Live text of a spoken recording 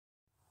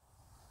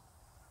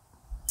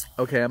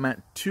Okay, I'm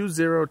at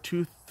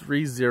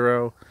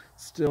 20230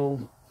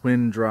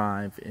 Stillwind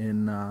Drive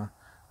in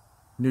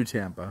New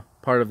Tampa,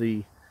 part of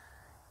the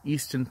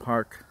Easton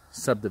Park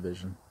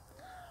subdivision.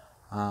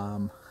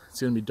 It's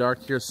going to be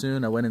dark here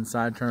soon. I went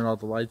inside, turned all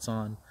the lights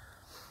on,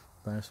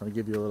 but I just want to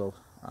give you a little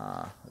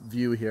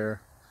view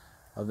here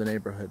of the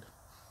neighborhood.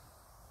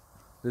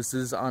 This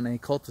is on a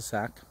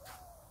cul-de-sac.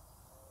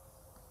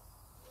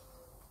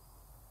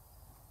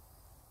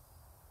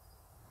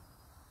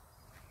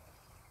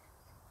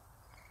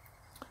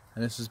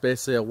 And this is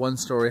basically a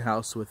one-story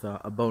house with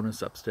a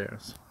bonus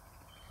upstairs.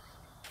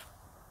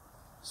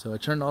 So I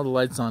turned all the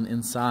lights on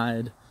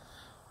inside,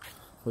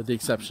 with the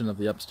exception of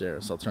the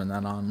upstairs. I'll turn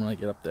that on when I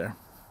get up there.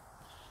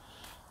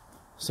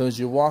 So as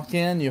you walk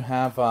in, you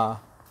have kind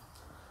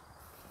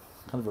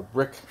of a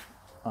brick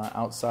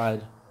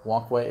outside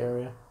walkway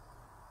area.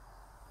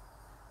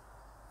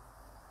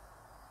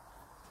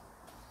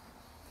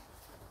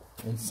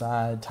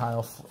 Inside,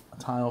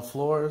 tile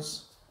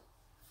floors.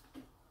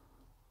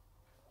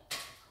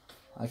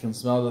 I can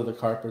smell that the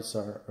carpets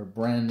are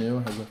brand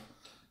new,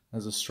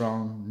 has a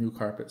strong new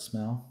carpet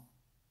smell.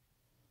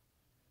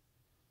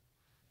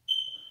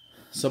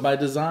 So by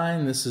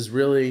design, this is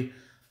really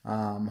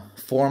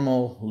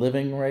formal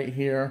living right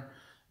here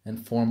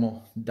and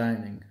formal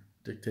dining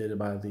dictated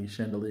by the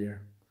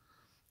chandelier.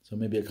 So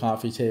maybe a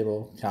coffee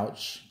table,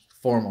 couch,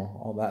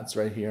 formal, all that's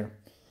right here.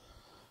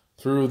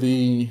 Through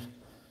the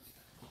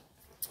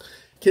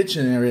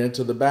kitchen area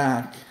to the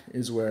back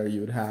is where you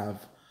would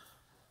have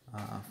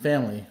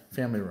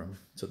family room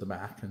to the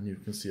back, and you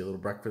can see a little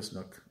breakfast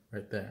nook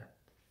right there.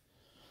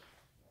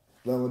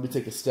 Then let me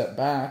take a step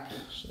back,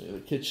 show you the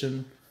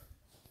kitchen.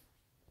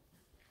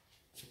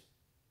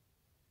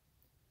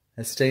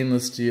 A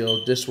stainless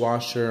steel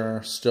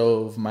dishwasher,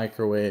 stove,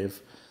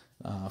 microwave.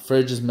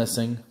 Fridge is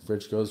missing.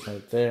 Fridge goes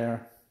right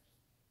there.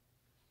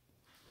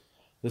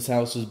 This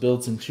house was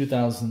built in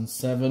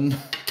 2007.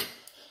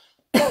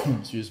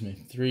 Excuse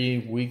me.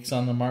 3 weeks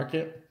on the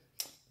market.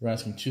 We're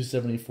asking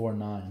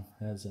 $274,900.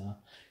 It has a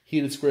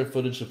heated square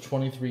footage of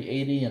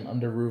 2,380 and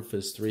under roof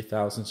is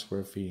 3,000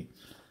 square feet.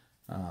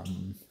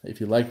 If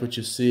you like what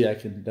you see, I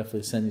can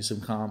definitely send you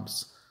some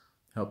comps,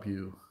 help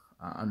you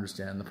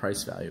understand the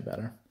price value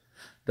better.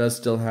 It does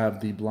still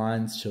have the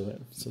blinds to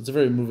it, so it's a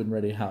very move-in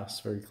ready house,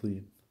 very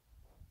clean.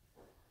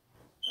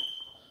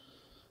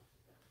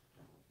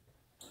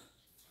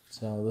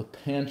 So the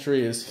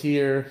pantry is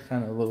here,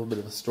 kind of a little bit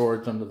of a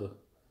storage under the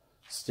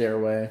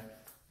stairway.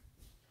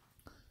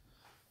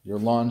 Your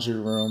laundry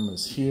room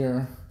is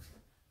here,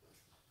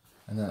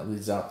 and that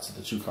leads out to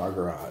the two-car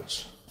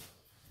garage.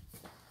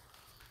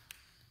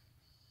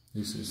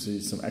 You can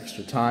see some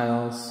extra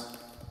tiles.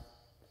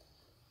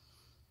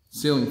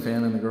 Ceiling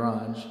fan in the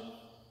garage.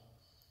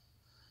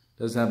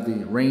 Does have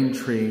the rain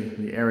tree,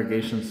 the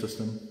irrigation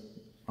system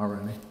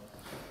already.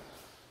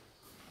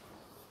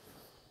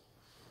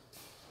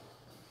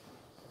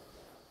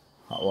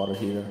 Hot water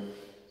heater.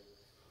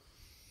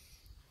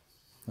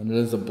 And it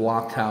is a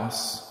block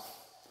house.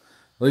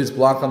 At least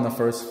block on the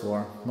first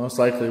floor. Most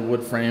likely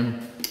wood frame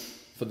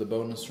for the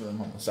bonus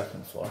room on the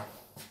second floor.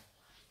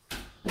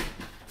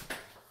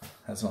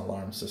 Has an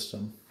alarm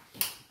system.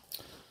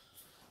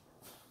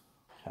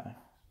 Okay.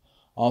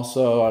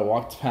 Also, I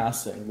walked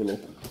past a little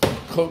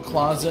coat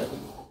closet,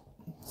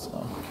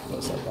 so it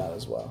goes like that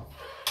as well.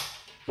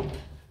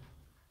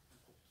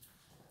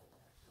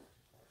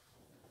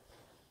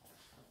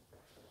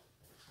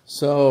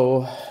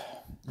 So,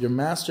 your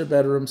master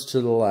bedroom's to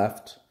the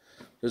left.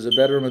 There's a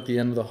bedroom at the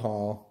end of the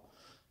hall,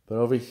 but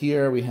over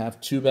here we have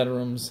 2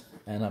 bedrooms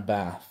and a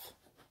bath.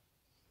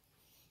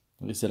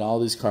 Like I said, all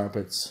these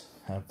carpets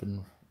have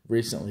been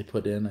recently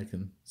put in. I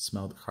can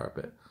smell the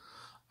carpet.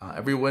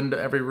 Every window,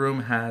 every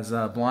room has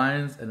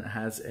blinds, and it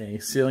has a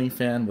ceiling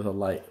fan with a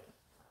light.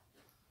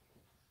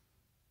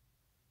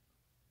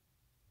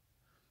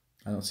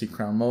 I don't see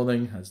crown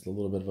molding. Has a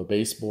little bit of a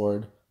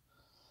baseboard.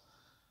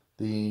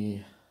 The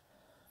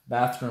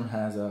bathroom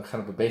has a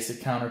kind of a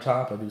basic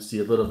countertop. I do see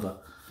a little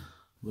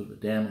bit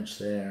of damage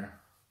there,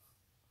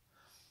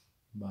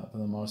 but for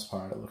the most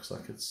part, it looks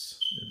like it's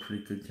in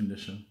pretty good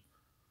condition.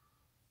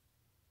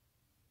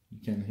 You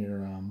can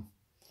hear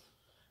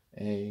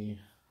a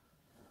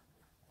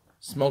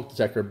smoke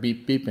detector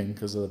beeping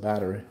because of the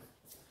battery.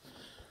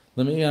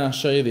 Let me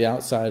show you the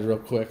outside real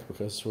quick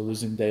because we're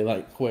losing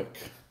daylight quick.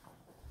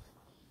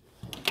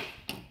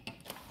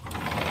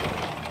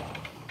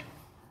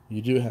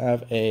 You do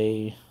have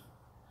a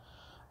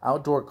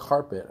outdoor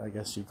carpet, I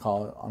guess you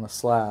call it, on a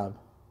slab.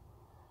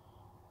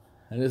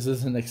 And this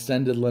is an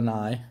extended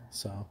lanai,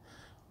 so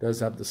it does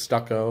have the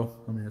stucco.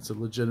 I mean, it's a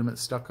legitimate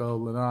stucco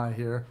lanai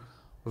here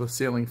with a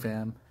ceiling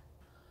fan,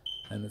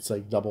 and it's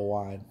like double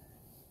wide.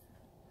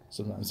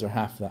 Sometimes they're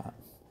half that.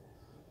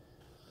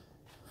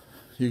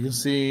 You can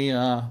see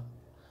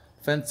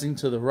fencing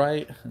to the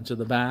right and to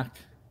the back.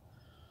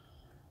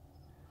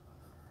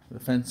 The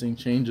fencing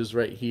changes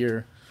right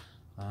here.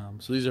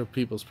 So these are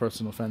people's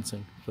personal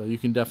fencing. So you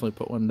can definitely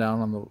put one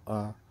down on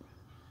the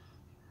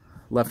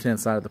left-hand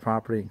side of the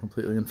property and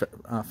completely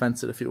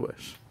fence it if you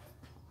wish.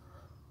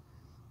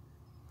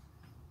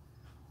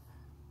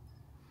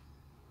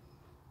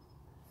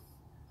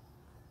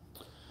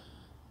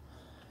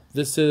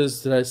 This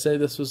is, did I say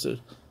this was a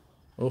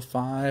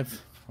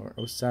 05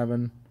 or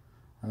 07?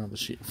 I don't have the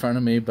sheet in front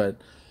of me, but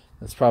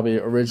it's probably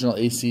original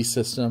AC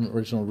system,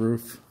 original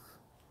roof.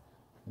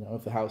 You know,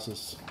 if the house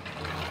is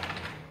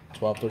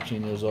 12,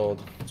 13 years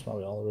old, it's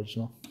probably all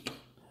original.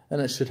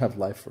 And it should have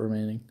life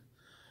remaining.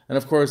 And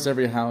of course,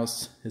 every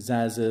house is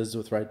as is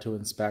with right to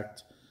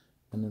inspect.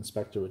 An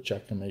inspector would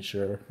check and make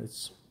sure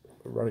it's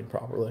running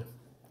properly.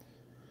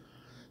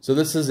 So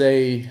this is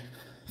a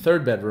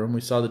 3rd bedroom. We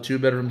saw the 2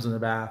 bedrooms and a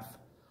bath.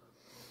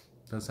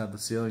 It does have the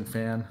ceiling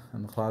fan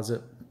and the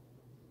closet.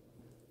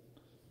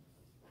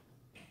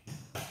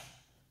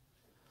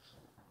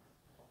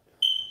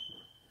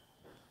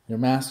 Your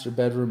master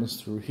bedroom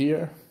is through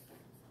here.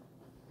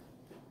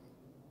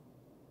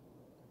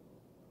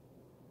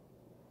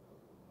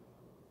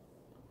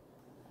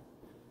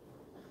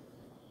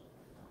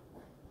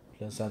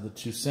 It does have the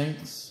 2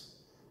 sinks.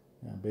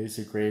 Yeah,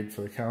 basic grade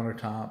for the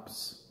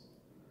countertops.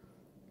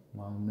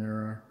 Long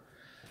mirror.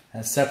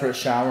 Has separate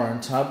shower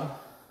and tub.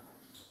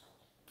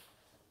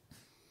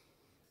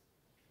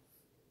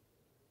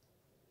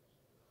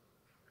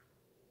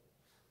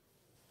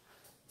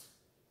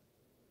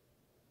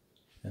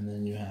 And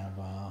then you have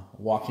a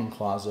walk-in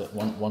closet,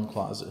 one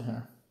closet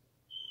here.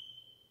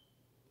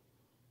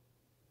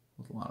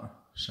 With a lot of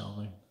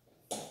shelving.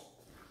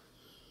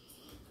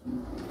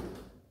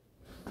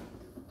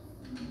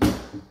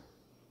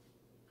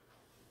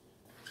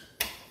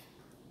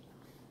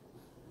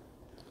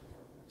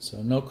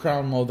 So no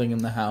crown molding in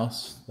the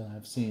house that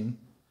I've seen.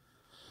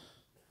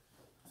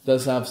 It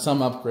does have some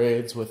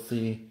upgrades with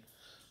the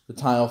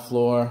tile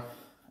floor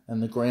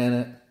and the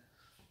granite,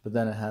 but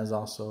then it has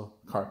also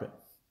carpet.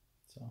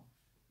 So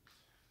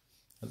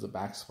it has a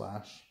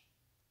backsplash.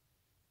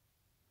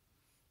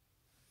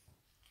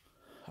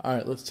 All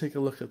right, let's take a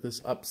look at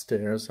this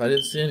upstairs. I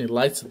didn't see any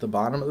lights at the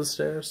bottom of the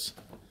stairs,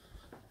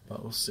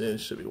 but we'll see. There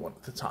should be one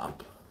at the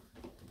top.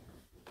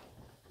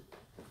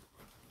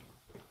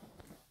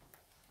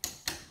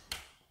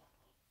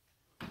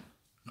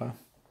 Okay.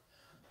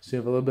 So you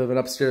have a little bit of an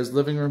upstairs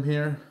living room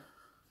here.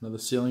 Another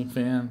ceiling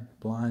fan,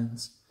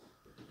 blinds.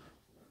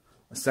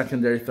 A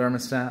secondary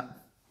thermostat.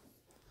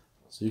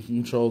 So you can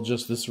control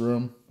just this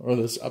room or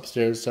this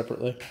upstairs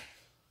separately.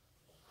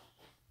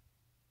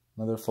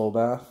 Another full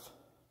bath.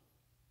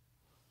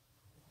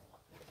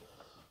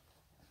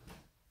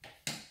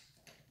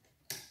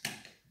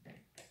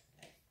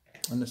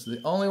 And this is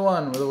the only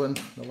one where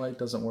the light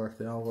doesn't work.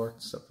 They all work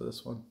except for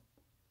this one.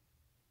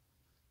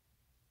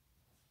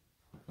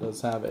 It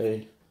does have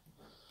a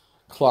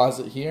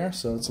closet here,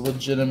 so it's a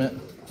legitimate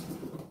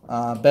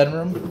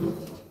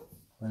bedroom.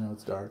 I know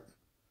it's dark,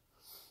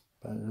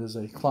 but it is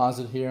a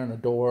closet here and a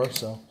door,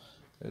 so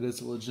it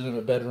is a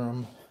legitimate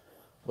bedroom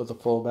with a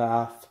full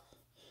bath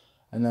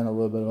and then a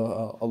little bit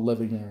of a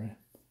living area.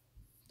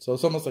 So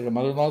it's almost like a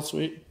mother-in-law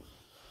suite,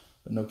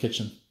 but no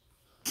kitchen.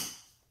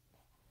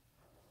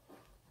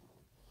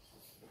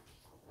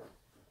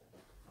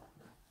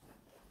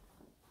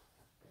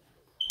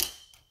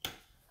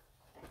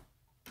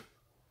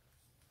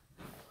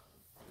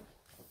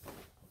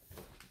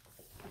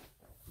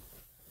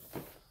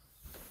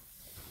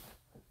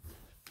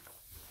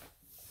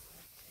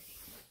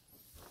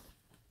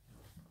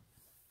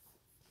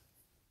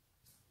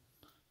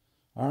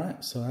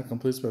 Alright, so that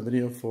completes my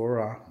video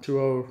for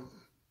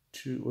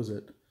 202, was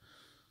it?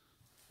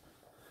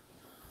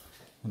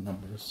 What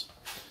numbers?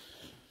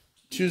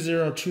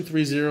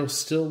 20230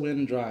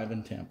 Stillwind Drive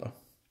in Tampa.